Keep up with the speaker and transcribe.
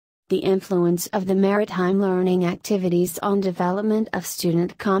The Influence of the Maritime Learning Activities on Development of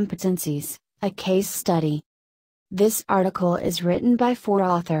Student Competencies, a Case Study. This article is written by 4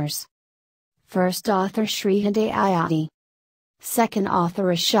 authors. First author Shrihade Ayati. Second author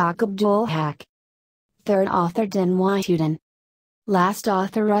Ashok Abdul Haq. Third author Denwai Tudan. Last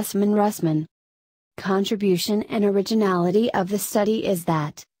author Rusman. Contribution and originality of the study is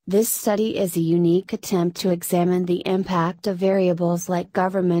that this study is a unique attempt to examine the impact of variables like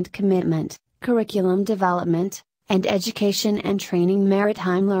government commitment, curriculum development, and education and training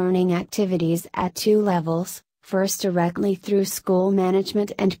maritime learning activities at 2 levels, first directly through school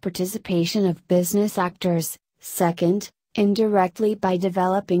management and participation of business actors, second, indirectly by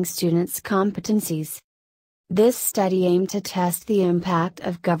developing students' competencies. This study aimed to test the impact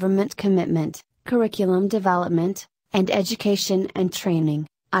of government commitment, curriculum development, and education and training,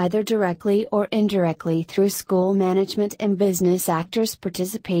 either directly or indirectly through school management and business actors'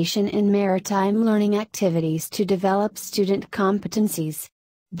 participation in maritime learning activities to develop student competencies.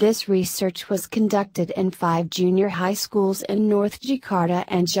 This research was conducted in 5 junior high schools in North Jakarta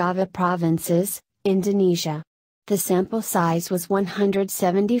and Java provinces, Indonesia. The sample size was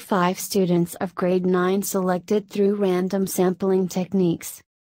 175 students of grade 9 selected through random sampling techniques.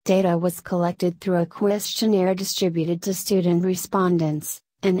 Data was collected through a questionnaire distributed to student respondents,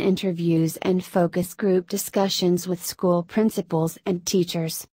 and interviews and focus group discussions with school principals and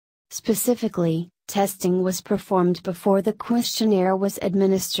teachers. Specifically, testing was performed before the questionnaire was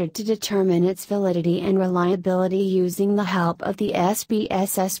administered to determine its validity and reliability using the help of the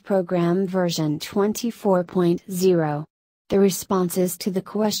SBSS program version 24.0. The responses to the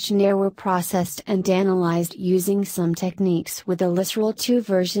questionnaire were processed and analyzed using some techniques with the LISRL 2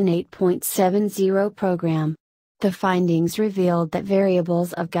 version 8.70 program. The findings revealed that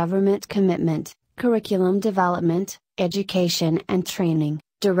variables of government commitment, curriculum development, education and training,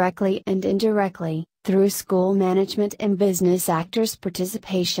 directly and indirectly, through school management and business actors'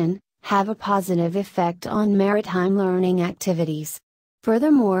 participation, have a positive effect on maritime learning activities.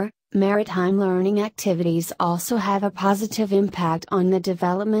 Furthermore, maritime learning activities also have a positive impact on the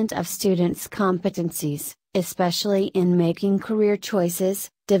development of students' competencies, especially in making career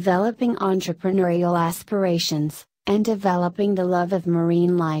choices, developing entrepreneurial aspirations, and developing the love of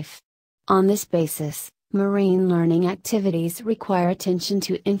marine life. On this basis, marine learning activities require attention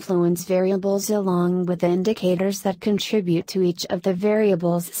to influence variables along with indicators that contribute to each of the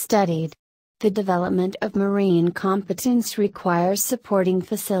variables studied. The development of marine competence requires supporting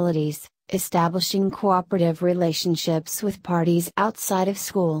facilities, establishing cooperative relationships with parties outside of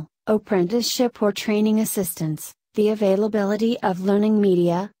school, apprenticeship or training assistance, the availability of learning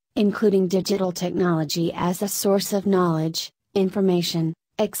media, including digital technology as a source of knowledge, information,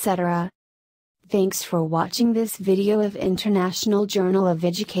 etc. Thanks for watching this video of International Journal of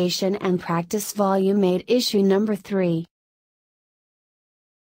Education and Practice Volume 8 Issue Number 3.